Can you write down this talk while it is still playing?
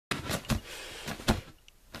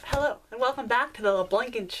welcome back to the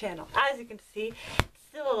LeBlanc'in channel. As you can see, it's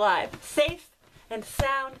still alive, safe and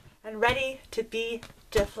sound and ready to be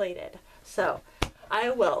deflated. So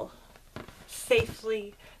I will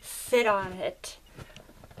safely sit on it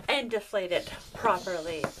and deflate it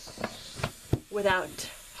properly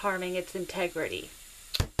without harming its integrity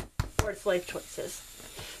or its life choices.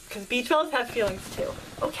 Because beachballs have feelings too.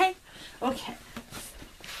 Okay? Okay.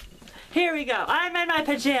 Here we go. I'm in my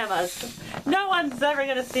pajamas. No one's ever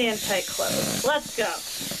gonna see in tight clothes. Let's go.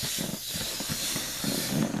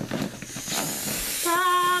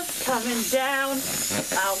 Stop coming down.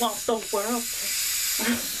 I want the world to...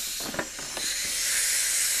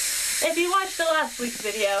 If you watched the last week's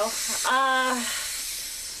video,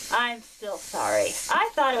 I'm still sorry. I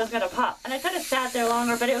thought it was gonna pop, and I could have sat there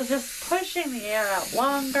longer, but it was just pushing the air out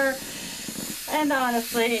longer. And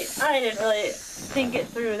honestly, I didn't really think it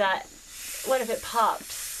through that. What if it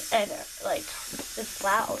pops and like it's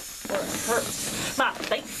loud or it hurts my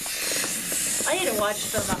face? I need to watch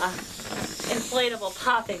some inflatable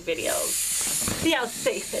popping videos. See how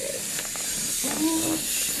safe it is.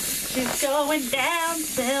 She's going down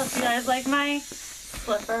still. You guys like my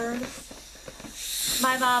slippers?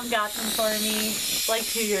 My mom got them for me like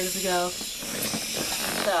 2 years ago.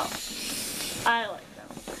 So, I like them.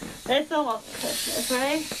 It's almost Christmas,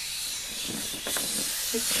 right?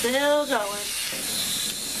 It's still going.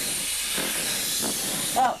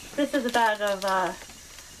 Oh, this is a bag of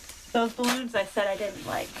those balloons I said I didn't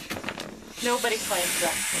like. Nobody claims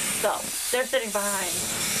them. So, they're sitting behind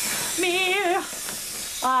me.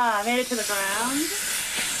 I made it to the ground.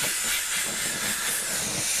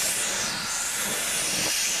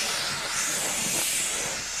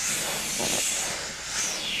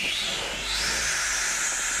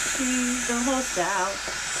 She's almost out.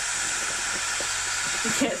 You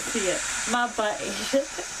can't see it. My butt.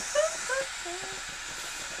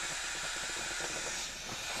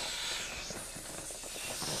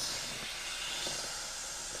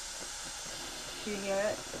 Do you hear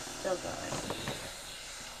it? It's still going.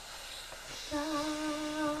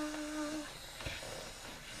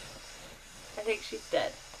 I think she's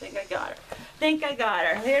dead. I think I got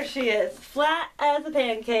her. Here she is. Flat as a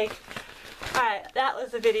pancake. Alright, that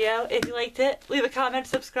was the video. If you liked it, leave a comment,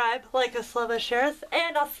 subscribe, like us, love us, share us,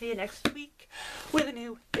 and I'll see you next week with a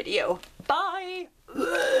new video. Bye!